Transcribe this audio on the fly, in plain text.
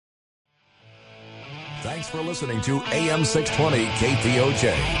Thanks for listening to AM 620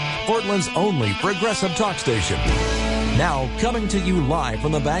 KPOJ, Portland's only progressive talk station. Now, coming to you live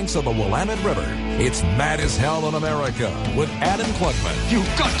from the banks of the Willamette River, it's Mad as Hell in America with Adam Klugman. You've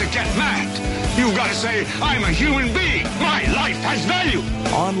got to get mad. You've got to say, I'm a human being. My life has value.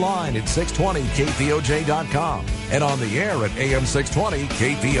 Online at 620kpoj.com and on the air at AM 620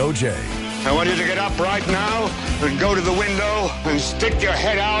 KPOJ. I want you to get up right now and go to the window and stick your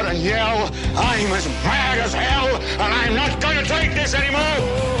head out and yell, I'm as mad as hell and I'm not going to take this anymore.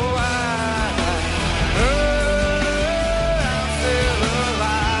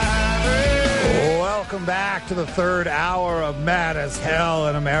 Welcome back to the third hour of Mad as Hell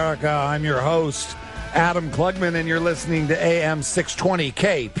in America. I'm your host, Adam Klugman, and you're listening to AM 620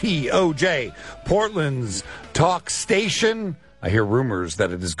 KPOJ, Portland's talk station. I hear rumors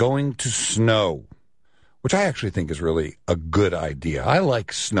that it is going to snow, which I actually think is really a good idea. I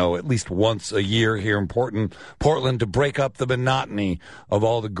like snow at least once a year here in Portland to break up the monotony of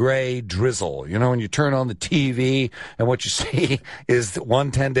all the gray drizzle. You know, when you turn on the TV and what you see is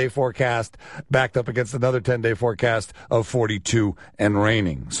one 10-day forecast backed up against another 10-day forecast of 42 and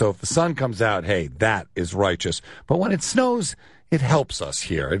raining. So if the sun comes out, hey, that is righteous. But when it snows, it helps us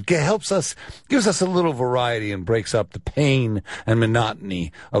here. It helps us, gives us a little variety and breaks up the pain and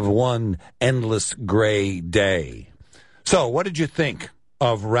monotony of one endless gray day. So, what did you think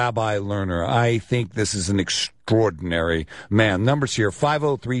of Rabbi Lerner? I think this is an extraordinary man. Numbers here,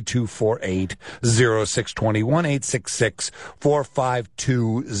 503-248-0620,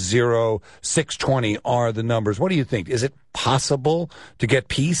 1-866-452-0620 are the numbers. What do you think? Is it possible to get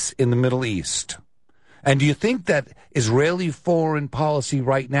peace in the Middle East? And do you think that Israeli foreign policy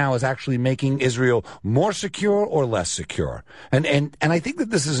right now is actually making Israel more secure or less secure? And I think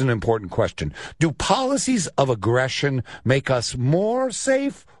that this is an important question. Do policies of aggression make us more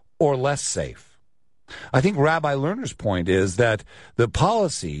safe or less safe? I think Rabbi Lerner's point is that the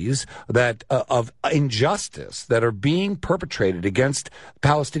policies that of injustice that are being perpetrated against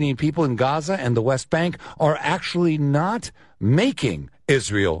Palestinian people in Gaza and the West Bank are actually not making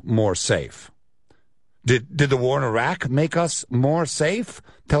Israel more safe. Did the war in Iraq make us more safe?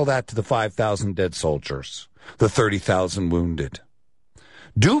 Tell that to the 5,000 dead soldiers, the 30,000 wounded.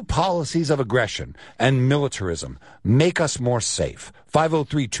 Do policies of aggression and militarism make us more safe?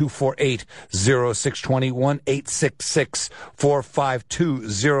 503-248-0620,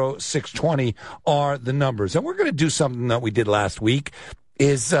 1-866-452-0620 are the numbers. And we're going to do something that we did last week.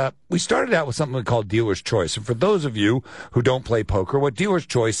 We started out with something we call dealer's choice. And for those of you who don't play poker, what dealer's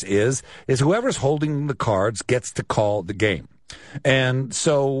choice is whoever's holding the cards gets to call the game. And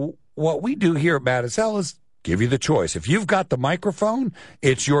so what we do here at Mad as Hell is give you the choice. If you've got the microphone,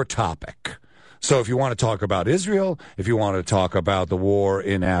 it's your topic. So if you want to talk about Israel, if you want to talk about the war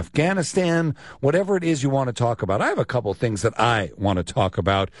in Afghanistan, whatever it is you want to talk about, I have a couple of things that I want to talk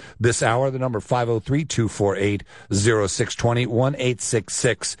about this hour. The number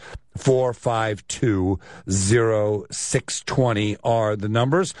 503-248-0620, 1-866-452-0620 are the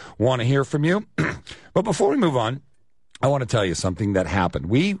numbers. Want to hear from you. But before we move on, I want to tell you something that happened.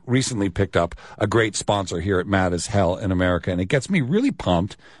 We recently picked up a great sponsor here at Mad as Hell in America, and it gets me really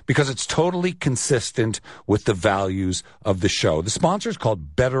pumped because it's totally consistent with the values of the show. The sponsor is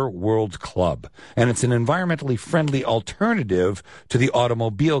called Better World Club, and it's an environmentally friendly alternative to the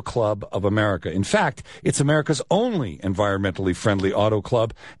Automobile Club of America. In fact, it's America's only environmentally friendly auto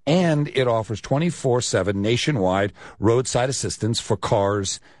club, and it offers 24/7 nationwide roadside assistance for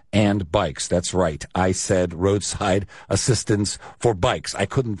cars and bikes. That's right. I said roadside assistance for bikes. I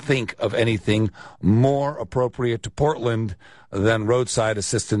couldn't think of anything more appropriate to Portland than roadside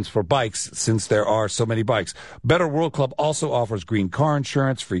assistance for bikes, since there are so many bikes. Better World Club also offers green car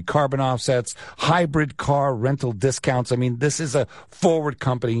insurance, free carbon offsets, hybrid car rental discounts. I mean, this is a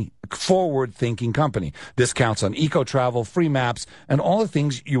forward-thinking company. Discounts on eco-travel, free maps, and all the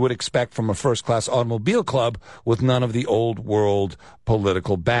things you would expect from a first-class automobile club with none of the old-world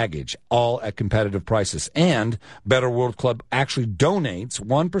political baggage, all at competitive prices. And Better World Club actually donates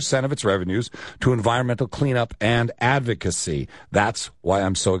 1% of its revenues to environmental cleanup and advocacy. That's why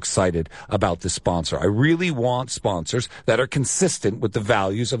I'm so excited about this sponsor. I really want sponsors that are consistent with the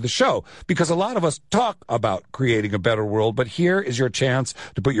values of the show, because a lot of us talk about creating a better world, but here is your chance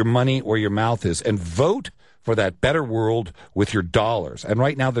to put your money where your mouth is and vote for that better world with your dollars. And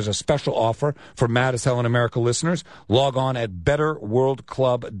right now there's a special offer for Mad as Hell in America listeners. Log on at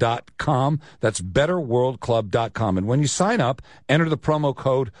betterworldclub.com. That's betterworldclub.com. And when you sign up, enter the promo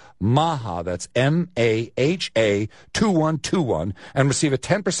code MAHA, that's MAHA 2121, and receive a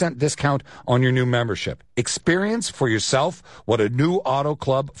 10% discount on your new membership. Experience for yourself what a new auto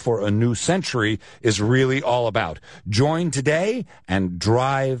club for a new century is really all about. Join today and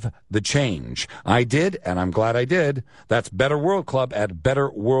drive the change. I did, and I'm glad I did. That's Better World Club at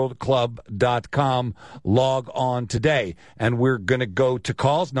betterworldclub.com. Log on today. And we're going to go to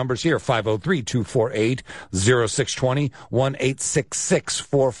calls. Numbers here, 503-248-0620,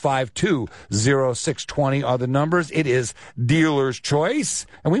 1-866-452-0620 are the numbers. It is dealer's choice.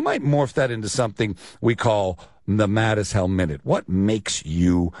 And we might morph that into something we call the Mad as Hell Minute. What makes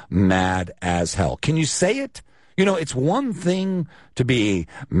you mad as hell? Can you say it? You know, it's one thing to be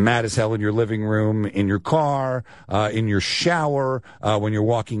mad as hell in your living room, in your car, in your shower, when you're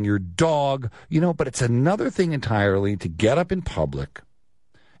walking your dog, but it's another thing entirely to get up in public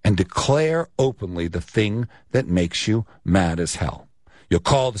and declare openly the thing that makes you mad as hell. You'll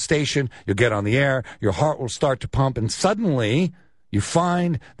call the station, you'll get on the air, your heart will start to pump, and suddenly you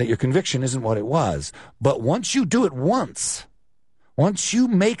find that your conviction isn't what it was. But once you do it once you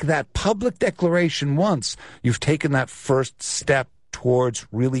make that public declaration once, you've taken that first step towards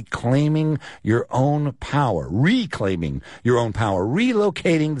really claiming your own power, reclaiming your own power,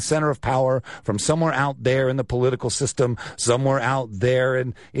 relocating the center of power from somewhere out there in the political system, somewhere out there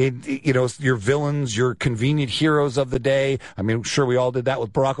in your villains, your convenient heroes of the day. I mean, sure, we all did that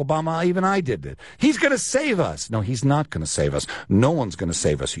with Barack Obama. Even I did it. He's going to save us. No, he's not going to save us. No one's going to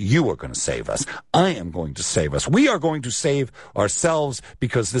save us. You are going to save us. I am going to save us. We are going to save ourselves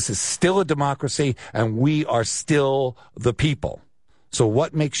because this is still a democracy and we are still the people. So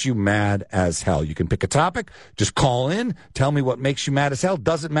what makes you mad as hell? You can pick a topic, just call in, tell me what makes you mad as hell.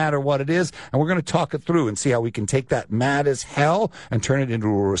 Doesn't matter what it is, and we're going to talk it through and see how we can take that mad as hell and turn it into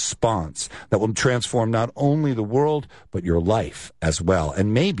a response that will transform not only the world, but your life as well,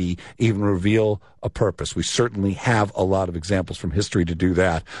 and maybe even reveal a purpose. We certainly have a lot of examples from history to do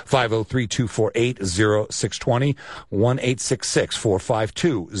that. 503-248-0620,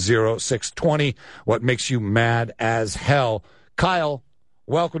 1-866-452-0620. What makes you mad as hell? Kyle,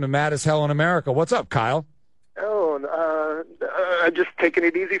 welcome to Mad as Hell in America. What's up, Kyle? Oh, I'm just taking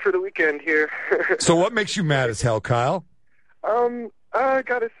it easy for the weekend here. So what makes you mad as hell, Kyle? I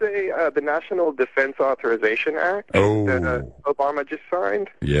gotta say, the National Defense Authorization Act that Obama just signed.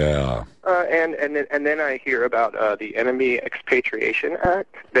 Yeah. And then I hear about the Enemy Expatriation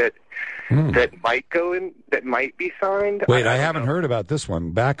Act that might be signed. Wait, I haven't heard about this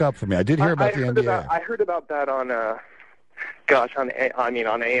one. Back up for me. I did hear about the NDA. I heard about that on on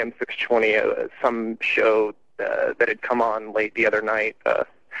AM 620, some show that had come on late the other night.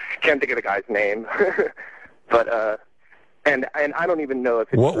 Can't think of the guy's name, but and I don't even know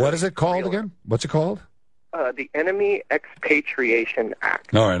if it's what is it called again? What's it called? The Enemy Expatriation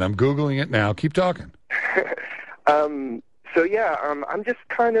Act. All right, I'm Googling it now. Keep talking. I'm just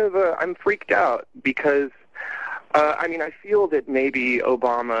kind of I'm freaked out because I feel that maybe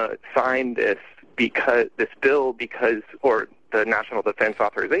Obama signed this bill or the National Defense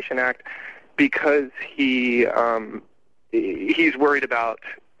Authorization Act because he's worried about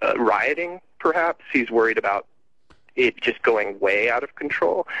rioting. Perhaps he's worried about it just going way out of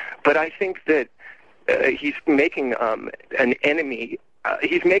control. But I think that he's making an enemy.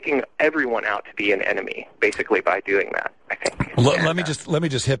 He's making everyone out to be an enemy, basically, by doing that, I think. Let me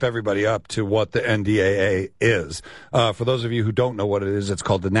just hip everybody up to what the NDAA is. For those of you who don't know what it is, it's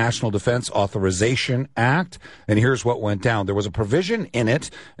called the National Defense Authorization Act. And here's what went down. There was a provision in it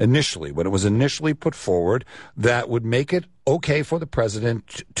initially, when it was initially put forward, that would make it okay for the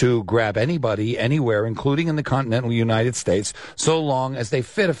president to grab anybody, anywhere, including in the continental United States, so long as they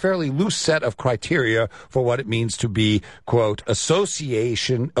fit a fairly loose set of criteria for what it means to be, quote,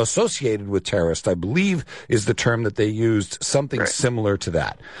 associated with terrorists, I believe is the term that they used, something similar to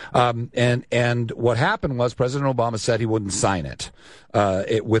that. And what happened was President Obama said he wouldn't sign it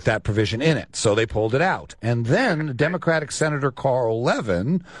with that provision in it. So they pulled it out. And then Democratic Senator Carl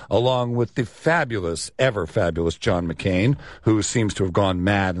Levin, along with the ever fabulous John McCain, who seems to have gone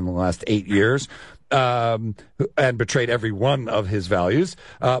mad in the last 8 years, and betrayed every one of his values,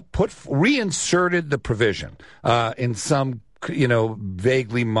 reinserted the provision in some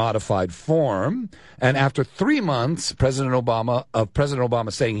vaguely modified form. And after 3 months, President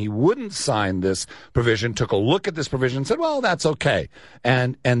Obama saying he wouldn't sign this provision, took a look at this provision and said, well, that's okay.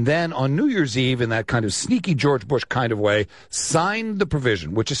 And then on New Year's Eve, in that kind of sneaky George Bush kind of way, signed the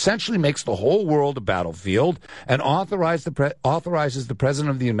provision, which essentially makes the whole world a battlefield and authorizes the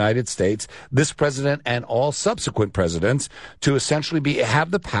President of the United States, this president and all subsequent presidents, to essentially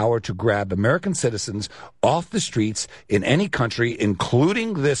have the power to grab American citizens off the streets in any country,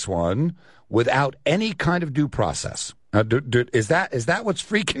 including this one, without any kind of due process. Is that what's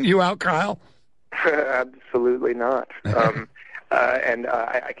freaking you out, Kyle? Absolutely not.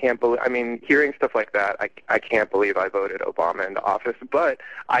 I can't believe. I mean, hearing stuff like that, I can't believe I voted Obama into office. But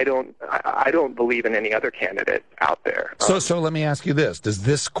I don't believe in any other candidate out there. So let me ask you this: does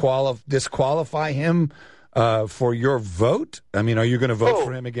this disqualify him for your vote? I mean, are you going to vote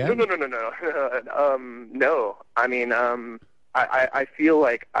for him again? No. No. I mean, I feel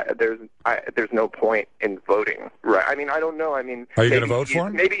like there's no point in voting, right? I mean, I don't know. I mean, are you going to vote for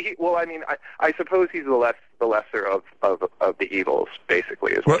him? Maybe. Well, I mean, I suppose he's the lesser of the evils,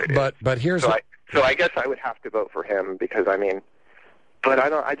 basically, is what it is. But here's so I guess I would have to vote for him because I mean, but I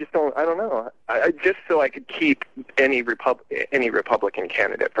don't know. I just so I could keep any Republican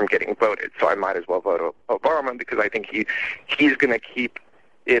candidate from getting voted. So I might as well vote Obama because I think he's going to keep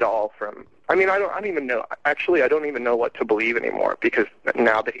it all from. I mean, I don't even know. Actually, I don't even know what to believe anymore because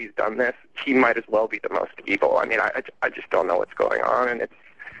now that he's done this, he might as well be the most evil. I mean, I just don't know what's going on, and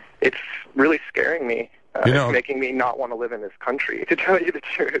it's really scaring me. It's making me not want to live in this country, to tell you the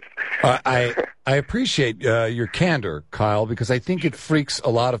truth. I appreciate your candor, Kyle, because I think it freaks a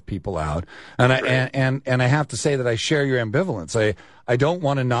lot of people out, and I have to say that I share your ambivalence. I don't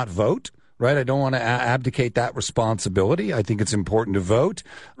want to not vote. Right, I don't want to abdicate that responsibility. I think it's important to vote.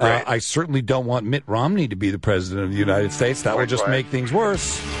 Right. I certainly don't want Mitt Romney to be the president of the United States. That would just make things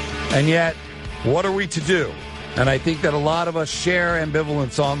worse. And yet, what are we to do? And I think that a lot of us share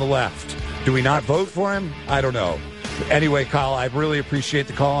ambivalence on the left. Do we not vote for him? I don't know. Anyway, Kyle, I really appreciate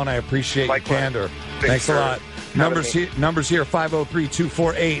the call, and I appreciate your candor. Thanks a lot. Numbers here,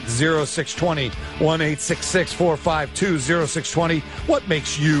 503-248-0620, 1-866-452-0620. What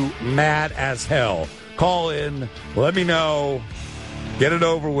makes you mad as hell? Call in, let me know, get it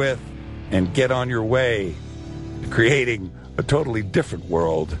over with, and get on your way to creating a totally different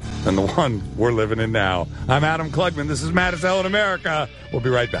world than the one we're living in now. I'm Adam Klugman. This is Mad as Hell in America. We'll be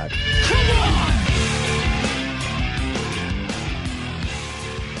right back. Come on!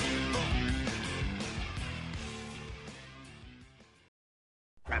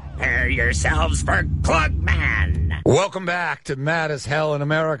 Prepare yourselves for Klugman. Welcome back to Mad as Hell in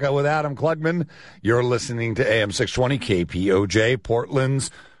America with Adam Klugman. You're listening to AM 620 KPOJ, Portland's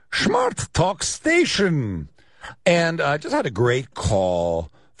Smart Talk Station. And I just had a great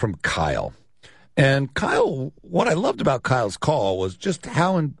call from Kyle. And Kyle, what I loved about Kyle's call was just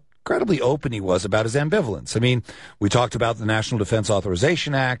how incredibly open he was about his ambivalence. I mean, we talked about the National Defense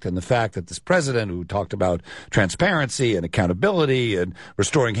Authorization Act and the fact that this president who talked about transparency and accountability and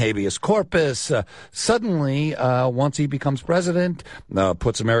restoring habeas corpus, suddenly, once he becomes president,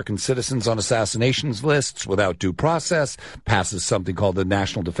 puts American citizens on assassinations lists without due process, passes something called the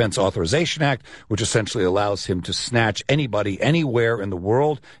National Defense Authorization Act, which essentially allows him to snatch anybody anywhere in the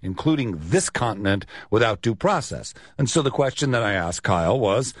world, including this continent, without due process. And so the question that I asked Kyle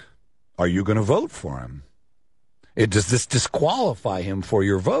was, are you going to vote for him? Does this disqualify him for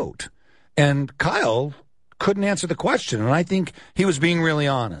your vote? And Kyle couldn't answer the question, and I think he was being really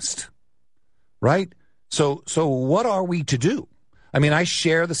honest, right? So what are we to do? I mean, I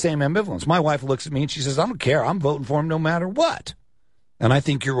share the same ambivalence. My wife looks at me and she says, I don't care. I'm voting for him no matter what. And I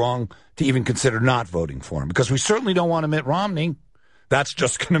think you're wrong to even consider not voting for him because we certainly don't want to Mitt Romney. That's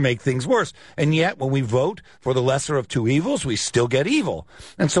just going to make things worse. And yet, when we vote for the lesser of two evils, we still get evil.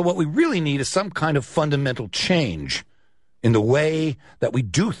 And so what we really need is some kind of fundamental change in the way that we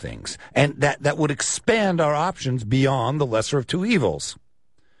do things, and that would expand our options beyond the lesser of two evils.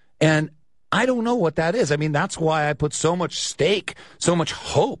 And I don't know what that is. I mean, that's why I put so much stake, so much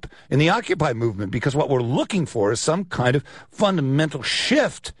hope in the Occupy movement, because what we're looking for is some kind of fundamental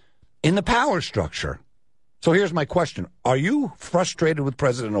shift in the power structure. So here's my question. Are you frustrated with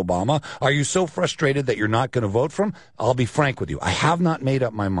President Obama? Are you so frustrated that you're not going to vote for him? I'll be frank with you. I have not made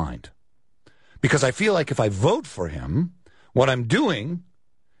up my mind. Because I feel like if I vote for him, what I'm doing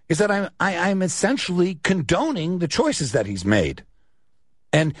is that I'm essentially condoning the choices that he's made.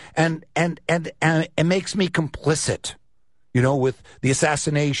 And it makes me complicit, with the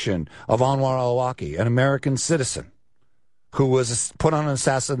assassination of Anwar al-Awlaki, an American citizen who was put on an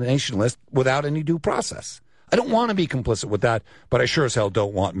assassination list without any due process. I don't want to be complicit with that, but I sure as hell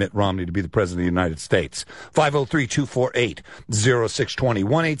don't want Mitt Romney to be the president of the United States.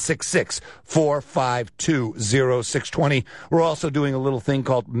 503-248-0620, 1-866-452-0620. We're also doing a little thing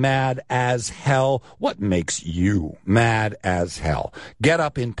called Mad as Hell. What makes you mad as hell? Get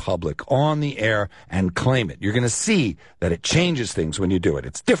up in public, on the air, and claim it. You're going to see that it changes things when you do it.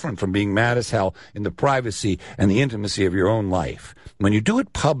 It's different from being mad as hell in the privacy and the intimacy of your own life. When you do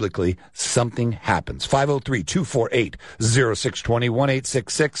it publicly, something happens. 503-248-0620,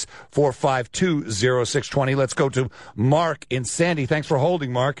 1-866-452-0620. Let's go to Mark in Sandy. Thanks for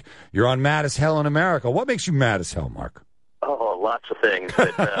holding, Mark. You're on Mad as Hell in America. What makes you mad as hell, Mark? Oh, lots of things.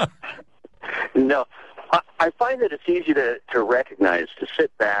 But, no, I find that it's easy to recognize, to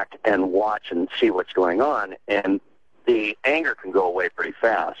sit back and watch and see what's going on, and the anger can go away pretty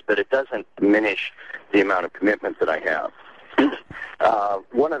fast, but it doesn't diminish the amount of commitment that I have.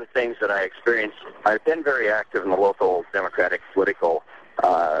 One of the things that I experienced, I've been very active in the local Democratic political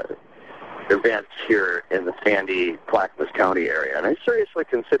events here in the Sandy, Clackamas County area, and I seriously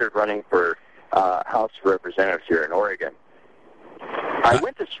considered running for House of Representatives here in Oregon. I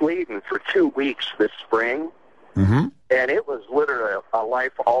went to Sweden for 2 weeks this spring, and it was literally a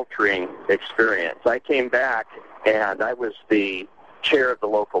life-altering experience. I came back, and I was the chair of the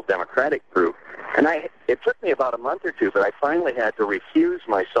local Democratic group, and it took me about a month or two, but I finally had to recuse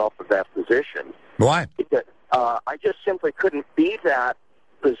myself of that position. Why? Because I just simply couldn't be that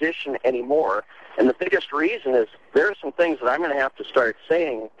position anymore, and the biggest reason is there are some things that I'm going to have to start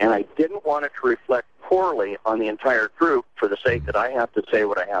saying, and I didn't want it to reflect poorly on the entire group for the sake that I have to say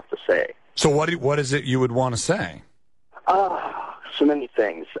what I have to say. So what is it you would want to say? So many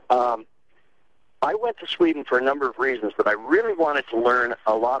things. I went to Sweden for a number of reasons, but I really wanted to learn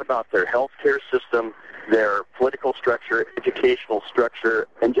a lot about their healthcare system, their political structure, educational structure,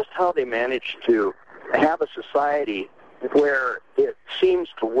 and just how they managed to have a society where it seems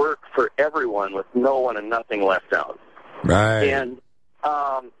to work for everyone with no one and nothing left out. Right. And,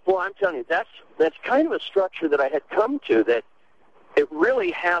 well, I'm telling you, that's kind of a structure that I had come to, that it really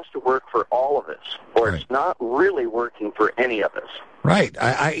has to work for all of us, or It's not really working for any of us. Right.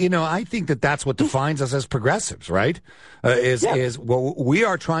 I think that's what defines us as progressives, right? We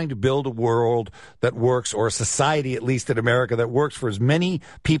are trying to build a world that works, or a society, at least in America, that works for as many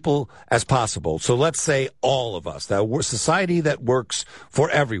people as possible. So let's say all of us, that society that works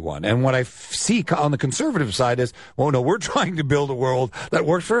for everyone. And what I see on the conservative side is, well, no, we're trying to build a world that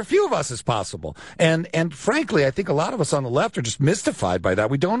works for a few of us as possible. And frankly, I think a lot of us on the left are just mystified by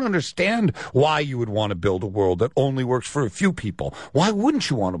that. We don't understand why you would want to build a world that only works for a few people. Why wouldn't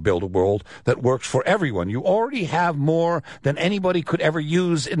you want to build a world that works for everyone? You already have more than anybody could ever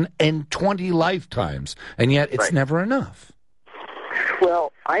use in 20 lifetimes, and yet it's never enough.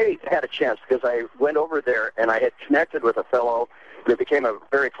 Well, I had a chance because I went over there and I had connected with a fellow that became a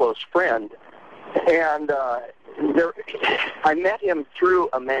very close friend, and I met him through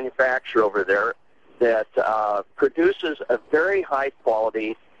a manufacturer over there that produces a very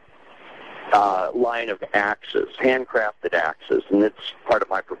high-quality line of axes, handcrafted axes, and it's part of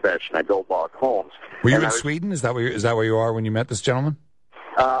my profession. I build log homes. Were you in Sweden? Is that where you are when you met this gentleman?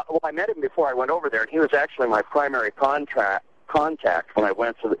 Well, I met him before I went over there, and he was actually my primary contact when I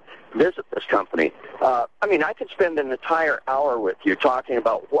went to visit this company. I could spend an entire hour with you talking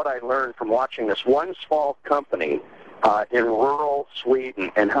about what I learned from watching this one small company in rural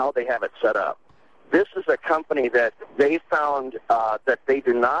Sweden and how they have it set up. This is a company that they found that they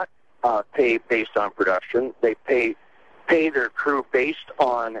do not pay based on production. They pay their crew based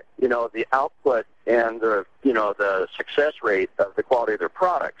on the output and the success rate of the quality of their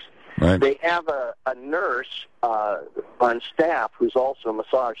products. Right. They have a nurse on staff who's also a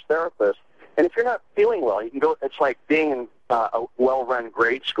massage therapist. And if you're not feeling well, you can go. It's like being in a well-run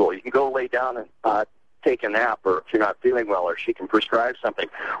grade school. You can go lay down and take a nap, or if you're not feeling well, or she can prescribe something.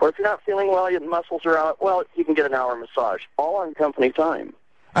 Or if you're not feeling well, your muscles are out, well, you can get an hour massage, all on company time.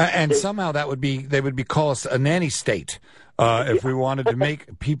 And somehow they would call us a nanny state if we wanted to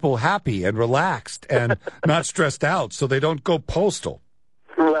make people happy and relaxed and not stressed out, so they don't go postal.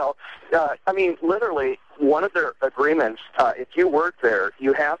 Well, literally, one of their agreements, if you work there,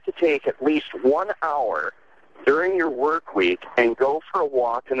 you have to take at least 1 hour during your work week and go for a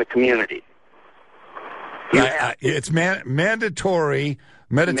walk in the community. It's mandatory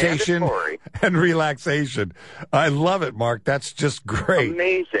meditation and relaxation. I love it, Mark. That's just great.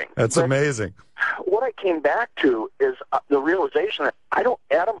 Amazing. That's amazing. What I came back to is the realization that I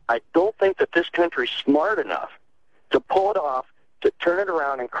don't think that this country's smart enough to pull it off, to turn it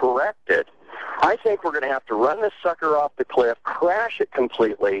around and correct it. I think we're going to have to run this sucker off the cliff, crash it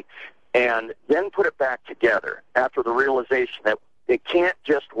completely, and then put it back together after the realization that it can't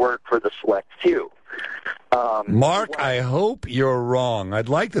just work for the select few. Mark, I hope you're wrong. I'd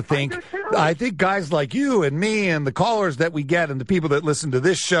like to think, I think guys like you and me and the callers that we get and the people that listen to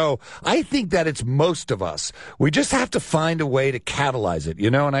this show, I think that it's most of us. We just have to find a way to catalyze it,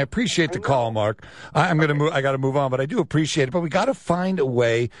 and I appreciate the call, Mark. I got to move on, but I do appreciate it. But we got to find a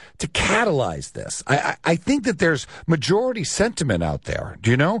way to catalyze this. I think that there's majority sentiment out there,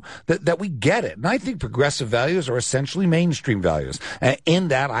 that we get it. And I think progressive values are essentially mainstream values. In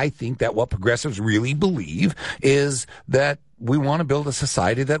that, I think that what progressives really believe is that we want to build a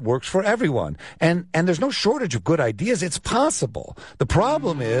society that works for everyone. And there's no shortage of good ideas. It's possible. The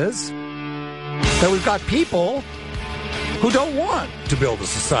problem is that we've got people who don't want to build a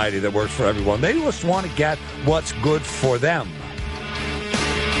society that works for everyone. They just want to get what's good for them.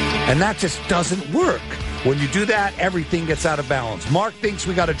 And that just doesn't work. When you do that, everything gets out of balance. Mark thinks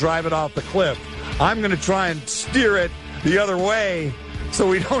we got to drive it off the cliff. I'm going to try and steer it the other way so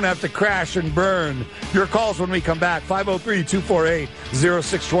we don't have to crash and burn. Your calls when we come back,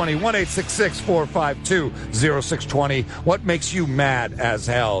 503-248-0620, 1-866-452-0620. What makes you mad as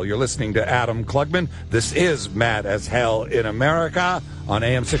hell? You're listening to Adam Klugman. This is Mad as Hell in America on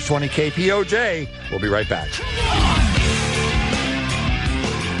AM 620 KPOJ. We'll be right back.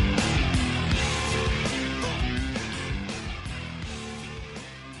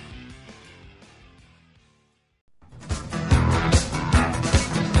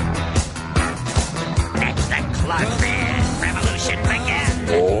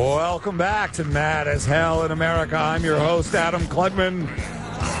 Welcome back to Mad as Hell in America. I'm your host, Adam Klugman.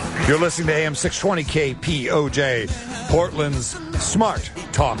 You're listening to AM 620 KPOJ, Portland's smart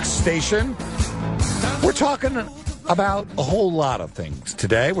talk station. We're talking about a whole lot of things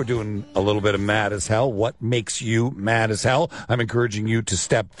today. We're doing a little bit of Mad as Hell. What makes you mad as hell? I'm encouraging you to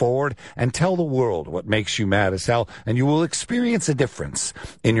step forward and tell the world what makes you mad as hell, and you will experience a difference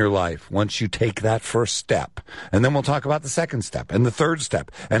in your life once you take that first step. And then we'll talk about the second step and the third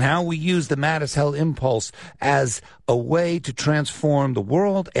step and how we use the Mad as Hell impulse as a way to transform the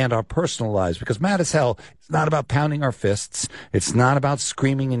world and our personal lives, because Mad as Hell is not about pounding our fists. It's not about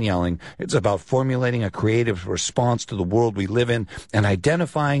screaming and yelling. It's about formulating a creative response to the world we live in and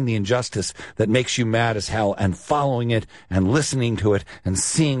identifying the injustice that makes you mad as hell and following it and listening to it and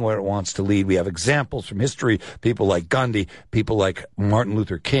seeing where it wants to lead. We have examples from history, people like Gandhi, people like Martin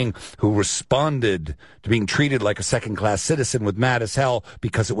Luther King, who responded to being treated like a second-class citizen with Mad as Hell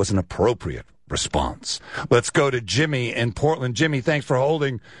because it was an appropriate response. Let's go to Jimmy in Portland. Jimmy, thanks for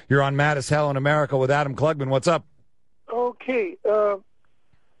holding. You're on Mad as Hell in America with Adam Klugman. What's up? Okay.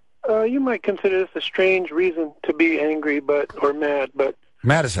 You might consider this a strange reason to be angry or mad, but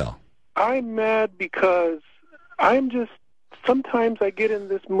Mad as hell. I'm mad because sometimes I get in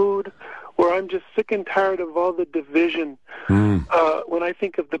this mood where I'm just sick and tired of all the division. When I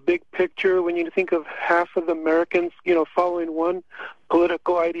think of the big picture, when you think of half of the Americans, following one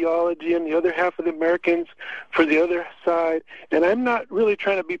political ideology and the other half of the Americans for the other side, and I'm not really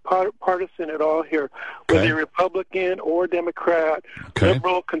trying to be partisan at all here, whether you're Republican or Democrat,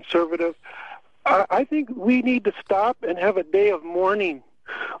 liberal, conservative. I think we need to stop and have a day of mourning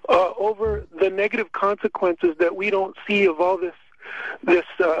over the negative consequences that we don't see of all this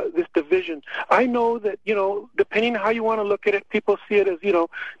division. I know that, depending on how you want to look at it, people see it as,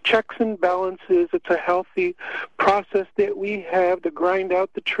 checks and balances. It's a healthy process that we have to grind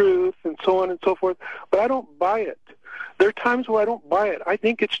out the truth and so on and so forth. But I don't buy it. There are times where I don't buy it. I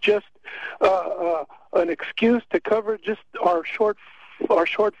think it's just an excuse to cover just our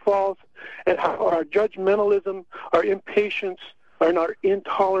shortfalls and our judgmentalism, our impatience, and our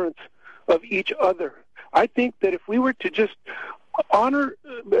intolerance of each other. I think that if we were to just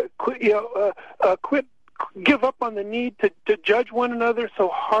give up on the need to judge one another so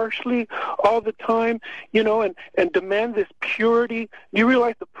harshly all the time, and demand this purity. You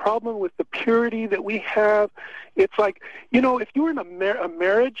realize the problem with the purity that we have? It's like, if you were in a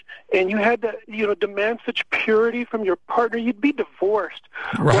marriage and you had to, demand such purity from your partner, you'd be divorced.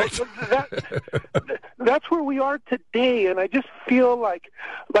 Right. Well, that's where we are today, and I just feel like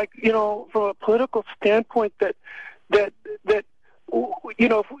from a political standpoint that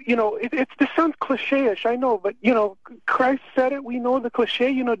this sounds cliche-ish, I know, but, Christ said it, we know the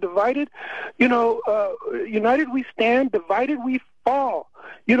cliche, divided, united we stand, divided we fall.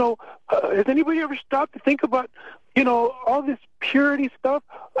 Has anybody ever stopped to think about, all this purity stuff?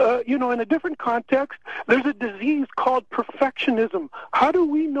 In a different context, there's a disease called perfectionism. How do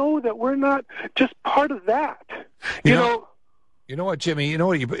we know that we're not just part of that? You know what, Jimmy? You know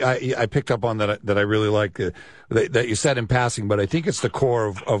what I picked up on that I really like that you said in passing, but I think it's the core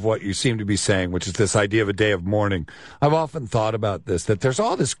of what you seem to be saying, which is this idea of a day of mourning. I've often thought about this, that there's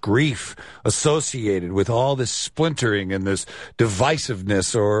all this grief associated with all this splintering and this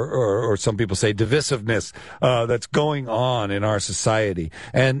divisiveness, or some people say divisiveness, that's going on in our society,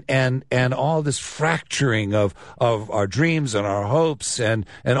 and all this fracturing of our dreams and our hopes and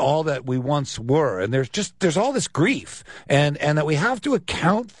all that we once were, and there's all this grief, and that we have to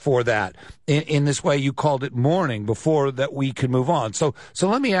account for that in this way. You called it mourning before that we can move on. So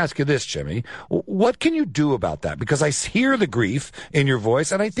let me ask you this, Jimmy. What can you do about that? Because I hear the grief in your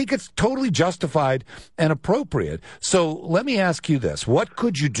voice, and I think it's totally justified and appropriate. So let me ask you this. What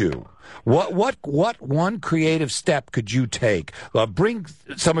could you do? What one creative step could you take? Bring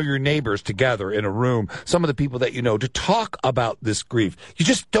some of your neighbors together in a room, some of the people that you know, to talk about this grief. You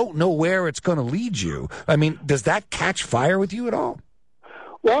just don't know where it's going to lead you. I mean, does that catch fire with you at all?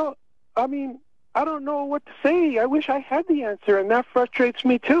 Well, I mean, I don't know what to say. I wish I had the answer, and that frustrates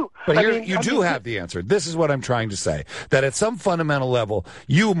me too. But you do have the answer. This is what I'm trying to say, that at some fundamental level,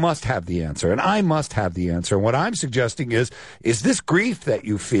 you must have the answer, and I must have the answer. And what I'm suggesting is this grief that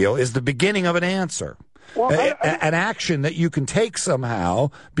you feel is the beginning of an answer. Well, an action that you can take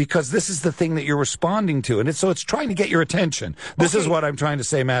somehow, because this is the thing that you're responding to. And it's trying to get your attention. This is what I'm trying to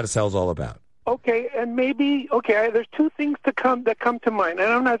say Mad as Hell's all about. Okay, and maybe, there's two things that come to mind,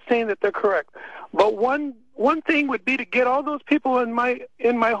 and I'm not saying that they're correct. But one thing would be to get all those people in my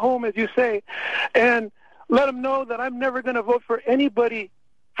home, as you say, and let them know that I'm never going to vote for anybody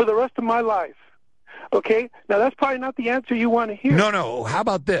for the rest of my life. Okay? Now, that's probably not the answer you want to hear. No. How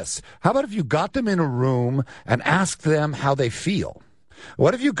about this? How about if you got them in a room and asked them how they feel?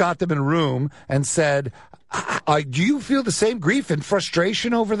 What if you got them in a room and said, do you feel the same grief and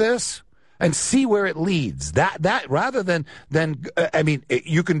frustration over this? And see where it leads. That rather than I mean,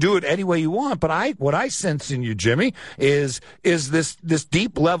 you can do it any way you want. But what I sense in you, Jimmy, is this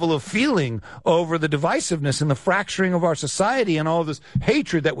deep level of feeling over the divisiveness and the fracturing of our society and all this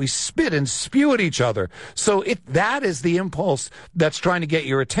hatred that we spit and spew at each other. So that is the impulse that's trying to get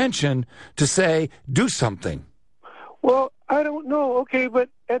your attention to say, do something. Well, I don't know. Okay, but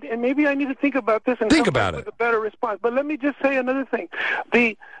and maybe I need to think about this and think come about up with a better response. But let me just say another thing.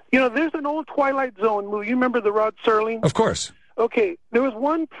 There's an old Twilight Zone movie. You remember the Rod Serling? Of course. Okay, there was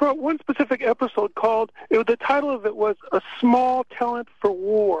one specific episode called, the title of it was A Small Talent for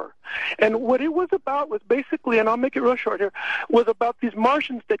War. And what it was about was basically, and I'll make it real short here, was about these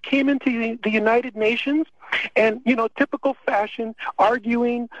Martians that came into the United Nations and, typical fashion,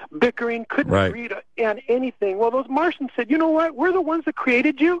 arguing, bickering, couldn't agree on anything. Well, those Martians said, you know what, we're the ones that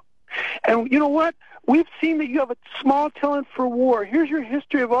created you. And you know what? We've seen that you have a small talent for war. Here's your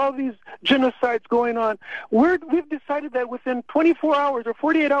history of all these genocides going on. We've decided that within 24 hours or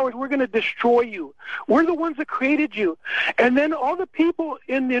 48 hours, we're going to destroy you. We're the ones that created you. And then all the people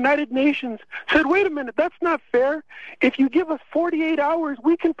in the United Nations said, wait a minute, that's not fair. If you give us 48 hours,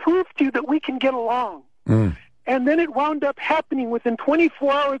 we can prove to you that we can get along. And then it wound up happening. Within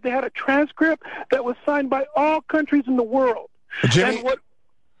 24 hours, they had a transcript that was signed by all countries in the world. Jimmy,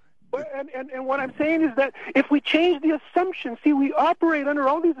 And what I'm saying is that if we change the assumptions, see, we operate under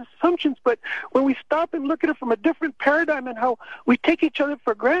all these assumptions, but when we stop and look at it from a different paradigm and how we take each other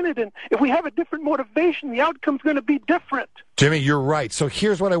for granted, and if we have a different motivation, the outcome's going to be different. Jimmy, you're right. So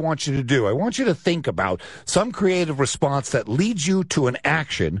here's what I want you to do. I want you to think about some creative response that leads you to an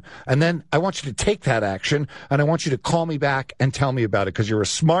action, and then I want you to take that action, and I want you to call me back and tell me about it, because you're a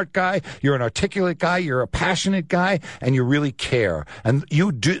smart guy, you're an articulate guy, you're a passionate guy, and you really care. And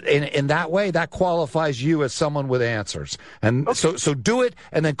you do, in that way, that qualifies you as someone with answers. And so do it,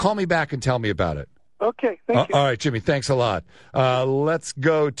 and then call me back and tell me about it. Okay, thank you. All right, Jimmy, thanks a lot. Let's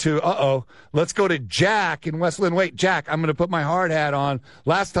go to Jack in West Lynn. Wait, Jack, I'm going to put my hard hat on.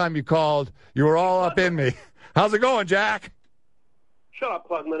 Last time you called, you were all up in me. How's it going, Jack? Shut up,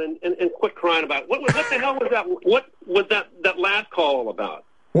 Klugman, and quit crying about it. What the hell was that? What was that last call all about?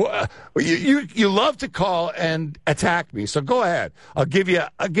 Well, you love to call and attack me, so go ahead. I'll give you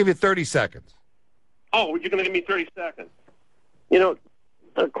 30 seconds. Oh, you're going to give me 30 seconds.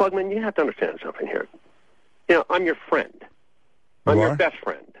 Klugman, you have to understand something here. I'm your friend. I'm your best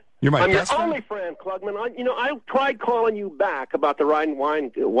friend. You're my I'm best your friend? only friend, Klugman. I tried calling you back about the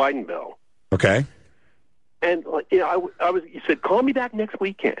Wyden bill. Okay. And you said call me back next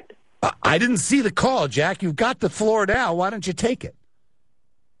weekend. I didn't see the call, Jack. You've got the floor now. Why don't you take it?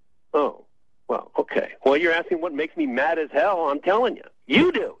 Oh, well, okay. Well, you're asking what makes me mad as hell. I'm telling you,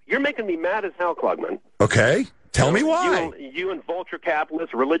 you do. You're making me mad as hell, Klugman. Okay. Tell me why. You and vulture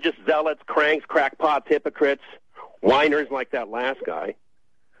capitalists, religious zealots, cranks, crackpots, hypocrites, whiners like that last guy,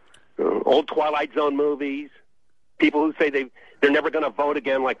 old Twilight Zone movies, people who say they're never going to vote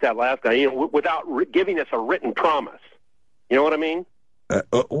again like that last guy, without giving us a written promise. You know what I mean?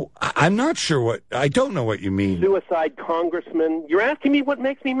 I'm not sure I don't know what you mean. Suicide congressmen. You're asking me what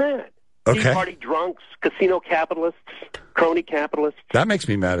makes me mad. Okay. Tea party drunks, casino capitalists, crony capitalists. That makes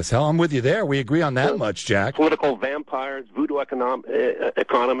me mad as hell. I'm with you there. We agree on that much, Jack. Political vampires, voodoo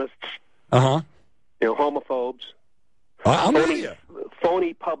economists. Uh-huh. Homophobes. I'm with you.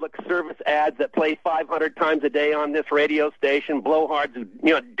 Phony public service ads that play 500 times a day on this radio station, blowhards who,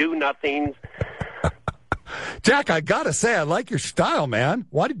 do nothings. Jack, I got to say, I like your style, man.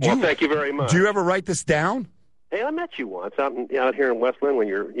 Well, thank you very much. Do you ever write this down? Hey, I met you once out here in West Lynn when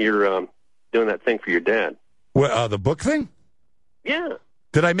you're doing that thing for your dad. Well, the book thing? Yeah.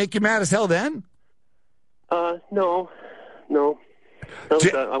 Did I make you mad as hell then? No.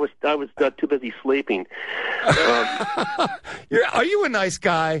 I was too busy sleeping. Are you a nice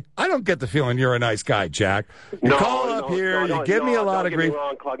guy? I don't get the feeling you're a nice guy, Jack. You call up here, you give me a lot of grief.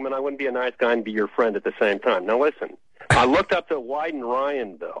 Don't get me wrong, Klugman. I wouldn't be a nice guy and be your friend at the same time. Now, listen. I looked up the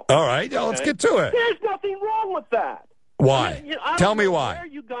Wyden-Ryan bill. All right, let's get to it. There's nothing wrong with that. Why? Tell me why. Where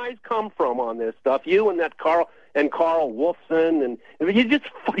you guys come from on this stuff? You and that Carl Wolfson, and you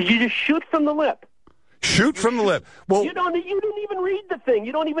just shoot from the lip. Shoot from the lip. Well, you didn't even read the thing.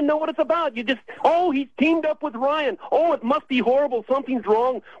 You don't even know what it's about. You just, he's teamed up with Ryan. It must be horrible. Something's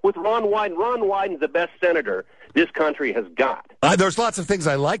wrong with Ron Wyden. Ron Wyden's the best senator this country has got. There's lots of things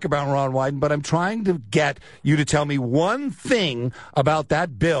I like about Ron Wyden, but I'm trying to get you to tell me one thing about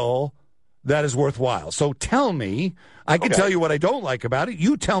that bill that is worthwhile. So tell me. I can tell you what I don't like about it.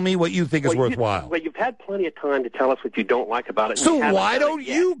 You tell me what you think is worthwhile. You've had plenty of time to tell us what you don't like about it. So why don't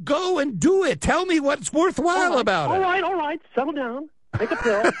you go and do it? Tell me what's worthwhile about it. All right. Settle down. Take a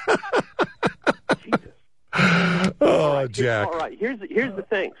pill. Jesus. Right, Jack. All right. Here's the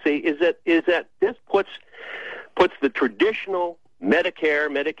thing. See, is that this puts the traditional Medicare,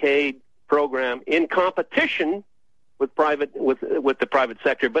 Medicaid program in competition with the private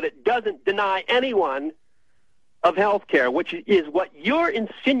sector, but it doesn't deny anyone of health care, which is what you're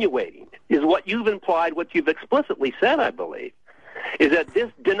insinuating, is what you've implied, what you've explicitly said, I believe, is that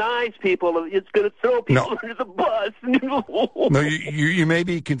this denies people, it's going to throw people under the bus. No, you may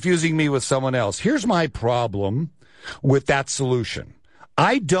be confusing me with someone else. Here's my problem with that solution.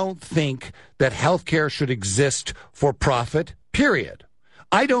 I don't think that health care should exist for profit, period.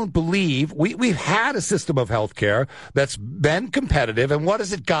 I don't believe we've had a system of health care that's been competitive, and what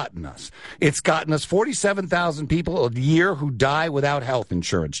has it gotten us? It's gotten us 47,000 people a year who die without health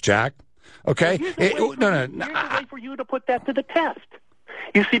insurance, Jack. Okay? Here's a way for you to put that to the test.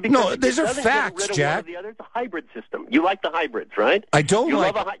 You see, because these are facts, Jack. The other, it's a hybrid system. You like the hybrids, right? I don't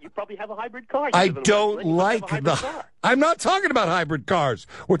you probably have a hybrid car. I don't like the. I'm not talking about hybrid cars.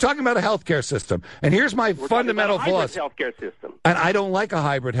 We're talking about a healthcare system. And here's my fundamental philosophy. Healthcare system. And I don't like a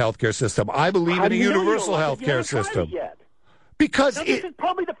hybrid healthcare system. I believe in a universal healthcare system. Because this is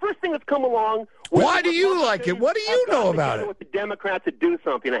probably the first thing that's come along. Why do you like it? What do you know about it? With the Democrats to do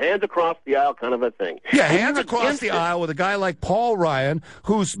something, a hands across the aisle kind of a thing. Yeah, hands across the aisle with a guy like Paul Ryan,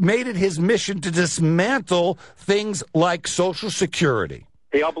 who's made it his mission to dismantle things like Social Security.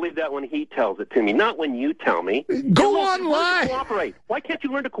 Hey, I'll believe that when he tells it to me, not when you tell me. Go online. Cooperate. Why can't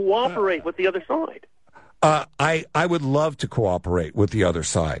you learn to cooperate with the other side? I would love to cooperate with the other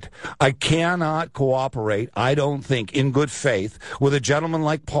side. I cannot cooperate, I don't think, in good faith with a gentleman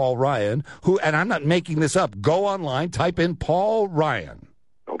like Paul Ryan, who, and I'm not making this up, go online, type in Paul Ryan.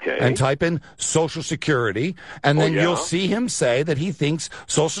 Okay. And type in Social Security, and then you'll see him say that he thinks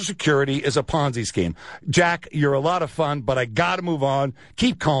Social Security is a Ponzi scheme. Jack, you're a lot of fun, but I got to move on.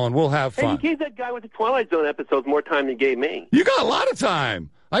 Keep calling. We'll have fun. Hey, you gave that guy with the Twilight Zone episodes more time than you gave me. You got a lot of time.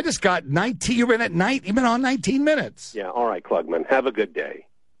 I just got 19. You've been on 19 minutes. Yeah, all right, Klugman. Have a good day.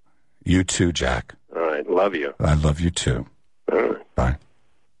 You too, Jack. All right, love you. I love you too. All right. Bye.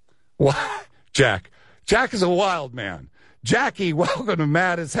 What? Jack is a wild man. Jackie, welcome to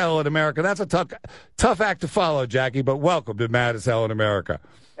Mad as Hell in America. That's a tough act to follow, Jackie, but welcome to Mad as Hell in America.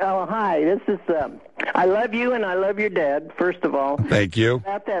 Oh, hi. This is, I love you and I love your dad, first of all. Thank you.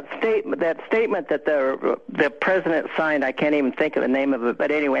 About that statement that the president signed, I can't even think of the name of it,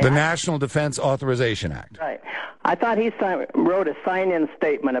 but anyway. The National Defense Authorization Act. Right. I thought he wrote a sign-in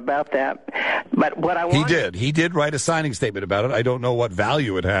statement about that, but what I want... He did write a signing statement about it. I don't know what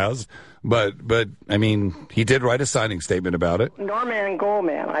value it has, but I mean, he did write a signing statement about it. Norman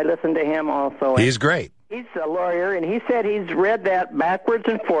Goldman, I listened to him also. He's great. He's a lawyer, and he said he's read that backwards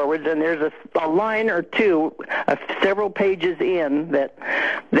and forwards, and there's a line or two, several pages in,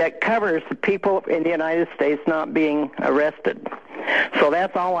 that covers people in the United States not being arrested. So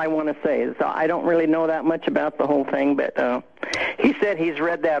that's all I want to say. So I don't really know that much about the whole thing, but he said he's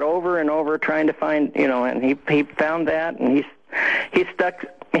read that over and over, trying to find, and he found that, and he's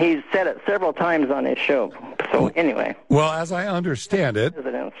said it several times on his show. So anyway. Well, as I understand it,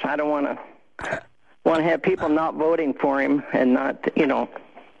 I don't want to have people not voting for him and not,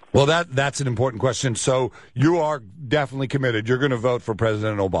 Well, that's an important question. So you are definitely committed. You're going to vote for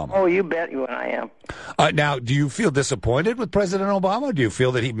President Obama. Oh, you bet you and I am. Now, do you feel disappointed with President Obama? Do you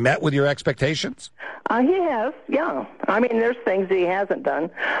feel that he met with your expectations? He has, yeah. I mean, there's things he hasn't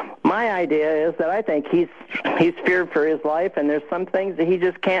done. My idea is that I think he's feared for his life, and there's some things that he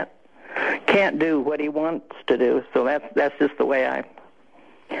just can't do what he wants to do. So that's just the way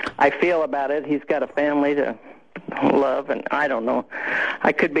I feel about it. He's got a family to love, and I don't know.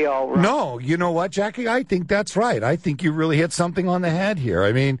 I could be all wrong. No, you know what, Jackie? I think that's right. I think you really hit something on the head here.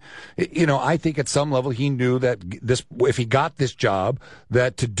 I mean, I think at some level he knew that if he got this job,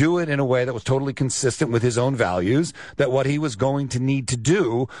 that to do it in a way that was totally consistent with his own values, that what he was going to need to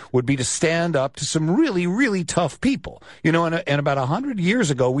do would be to stand up to some really, really tough people. And about 100 years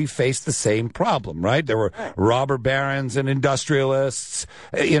ago, we faced the same problem, right? There were robber barons and industrialists,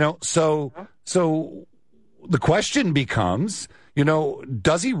 so the question becomes,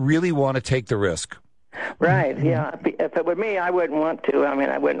 does he really want to take the risk? Right, yeah. If it were me, I wouldn't want to. I mean,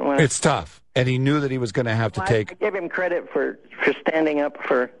 I wouldn't want to. It's tough. And he knew that he was going to have to take... I give him credit for standing up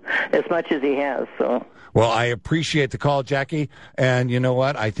for as much as he has, so... Well, I appreciate the call, Jackie, and you know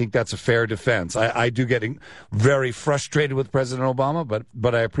what? I think that's a fair defense. I do get very frustrated with President Obama,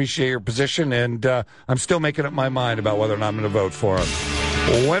 but I appreciate your position, and I'm still making up my mind about whether or not I'm going to vote for him.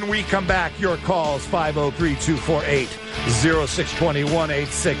 When we come back, your calls, 503-248-0620,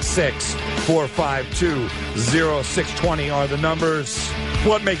 1-866-452-0620 are the numbers.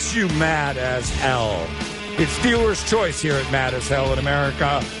 What makes you mad as hell? It's dealer's choice here at Mad as Hell in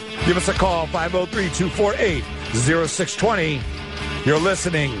America. Give us a call, 503-248-0620. You're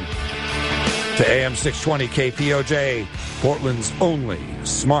listening to AM 620 KPOJ, Portland's only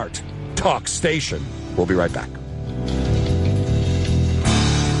smart talk station. We'll be right back.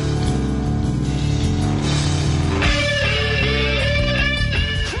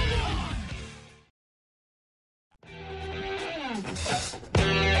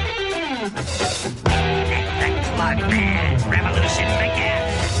 Revolution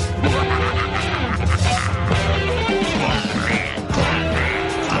begins.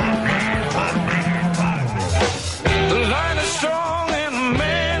 The line is strong and the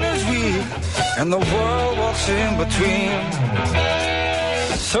man is weak, and the world walks in between.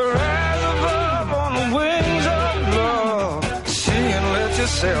 So rise above on the wings of love, see and let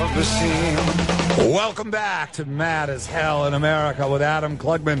yourself be seen. Welcome back to Mad as Hell in America with Adam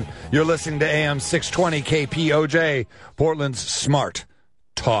Klugman. You're listening to AM 620 KPOJ, Portland's smart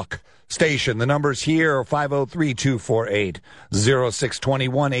talk station. The numbers here are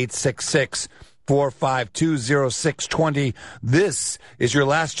 503-248-0620, 1-866-452-0620. This is your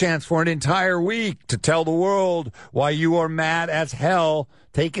last chance for an entire week to tell the world why you are mad as hell.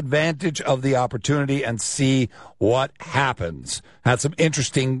 Take advantage of the opportunity and see what happens. Had some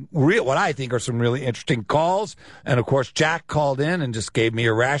interesting, what I think are some really interesting calls. And, of course, Jack called in and just gave me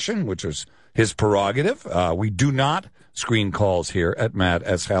a ration, which was his prerogative. We do not screen calls here at Mad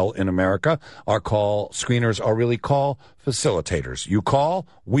as Hell in America. Our call screeners are really call facilitators. You call,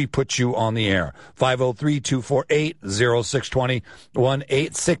 we put you on the air. 503-248-0620,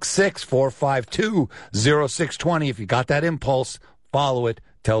 1-866-452-0620. If you got that impulse, follow it.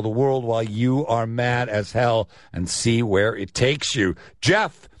 Tell the world why you are mad as hell and see where it takes you.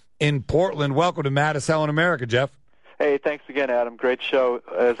 Jeff in Portland, welcome to Mad as Hell in America, Jeff. Hey, thanks again, Adam. Great show,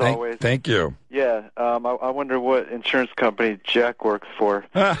 as always. Thank you. Yeah, I wonder what insurance company Jack works for.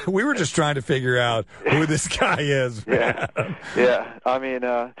 We were just trying to figure out who this guy is. Yeah. I mean,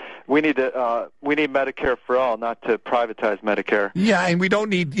 we need Medicare for all, not to privatize Medicare. Yeah, and we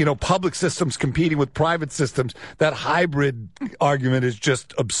don't need public systems competing with private systems. That hybrid argument is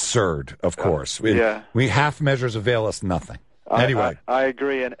just absurd. Of course, we half measures avail us nothing. Anyway, I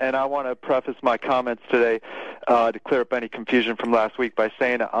agree, and I want to preface my comments today to clear up any confusion from last week by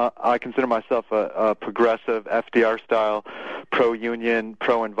saying I consider myself a progressive, FDR-style, pro-union,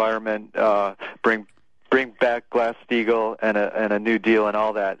 pro-environment, bring back Glass-Steagall and a New Deal and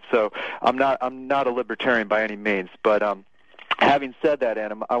all that. So I'm not a libertarian by any means, but Having said that,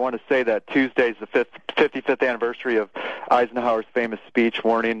 Adam, I want to say that Tuesday is the 55th anniversary of Eisenhower's famous speech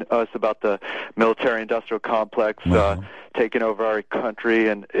warning us about the military-industrial complex taking over our country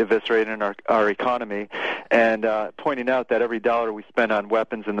and eviscerating our economy, and pointing out that every dollar we spend on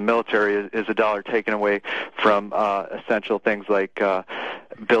weapons in the military is a dollar taken away from essential things like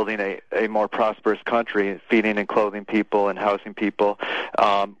building a more prosperous country, feeding and clothing people and housing people.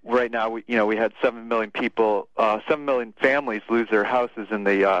 Right now, we had 7 million people, 7 million families lose their houses in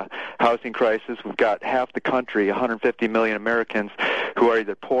the housing crisis. We've got half the country, 150 million Americans, who are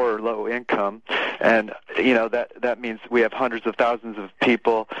either poor or low income, and that means we have hundreds of thousands of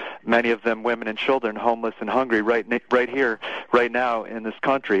people, many of them women and children, homeless and hungry right here, right now in this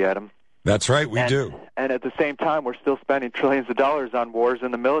country, Adam. That's right, we do. And at the same time, we're still spending trillions of dollars on wars in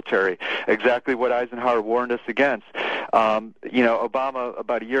the military, exactly what Eisenhower warned us against. Obama,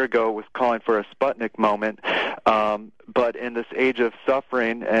 about a year ago, was calling for a Sputnik moment, but in this age of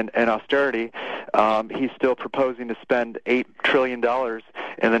suffering and austerity, he's still proposing to spend $8 trillion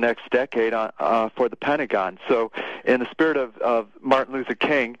in the next decade for the Pentagon. So in the spirit of Martin Luther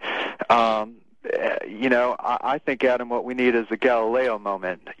King, I think, Adam, what we need is a Galileo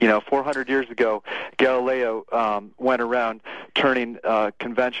moment. 400 years ago, Galileo went around turning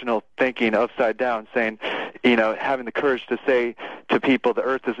conventional thinking upside down, saying, having the courage to say to people, the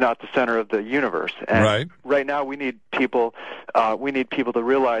Earth is not the center of the universe. And right now, we need people to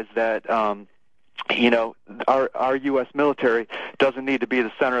realize that. Our U.S. military doesn't need to be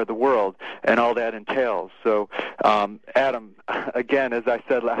the center of the world, and all that entails. So, Adam, again, as I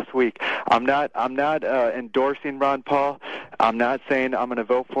said last week, I'm not endorsing Ron Paul. I'm not saying I'm going to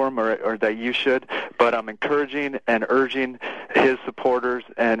vote for him or that you should, but I'm encouraging and urging his supporters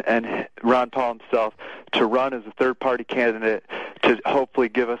and Ron Paul himself to run as a third-party candidate to hopefully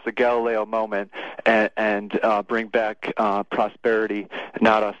give us a Galileo moment and bring back prosperity,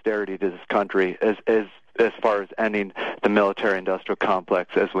 not austerity, to this country as far as ending the military-industrial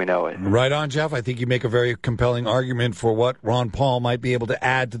complex as we know it. Right on, Jeff. I think you make a very compelling argument for what Ron Paul might be able to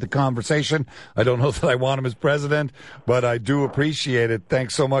add to the conversation. I don't know that I want him as president, but I do appreciate it.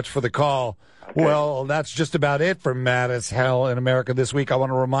 Thanks so much for the call. Okay. Well, that's just about it for Mad as Hell in America this week. I want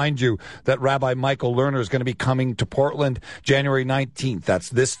to remind you that Rabbi Michael Lerner is going to be coming to Portland January 19th. That's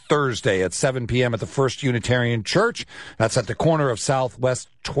this Thursday at 7 p.m. at the First Unitarian Church. That's at the corner of Southwest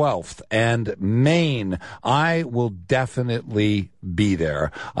 12th and Main. I will definitely be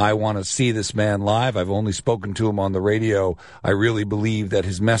there. I want to see this man live. I've only spoken to him on the radio. I really believe that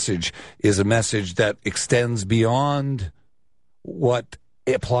his message is a message that extends beyond what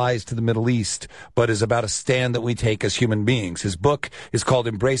applies to the Middle East, but is about a stand that we take as human beings. His book is called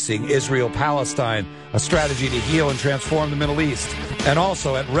Embracing Israel-Palestine, a strategy to heal and transform the Middle East. And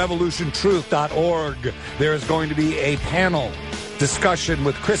also at revolutiontruth.org, there is going to be a panel discussion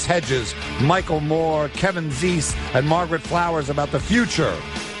with Chris Hedges, Michael Moore, Kevin Zeese, and Margaret Flowers about the future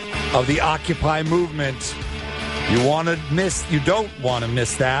of the Occupy movement. You don't want to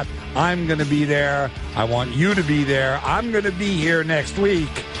miss that. I'm going to be there. I want you to be there. I'm going to be here next week.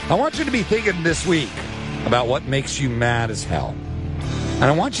 I want you to be thinking this week about what makes you mad as hell. And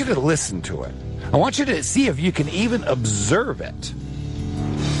I want you to listen to it. I want you to see if you can even observe it.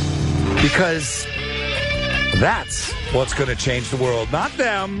 Because that's what's going to change the world. Not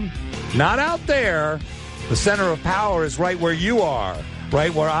them. Not out there. The center of power is right where you are.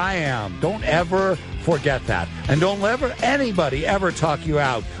 Right where I am. Don't ever forget that. And don't let anybody ever talk you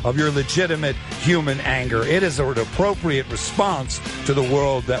out of your legitimate human anger. It is an appropriate response to the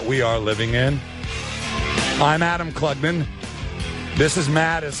world that we are living in. I'm Adam Klugman. This is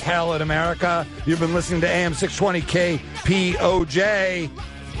Mad as Hell in America. You've been listening to AM 620 KPOJ.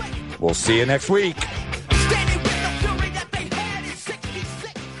 We'll see you next week.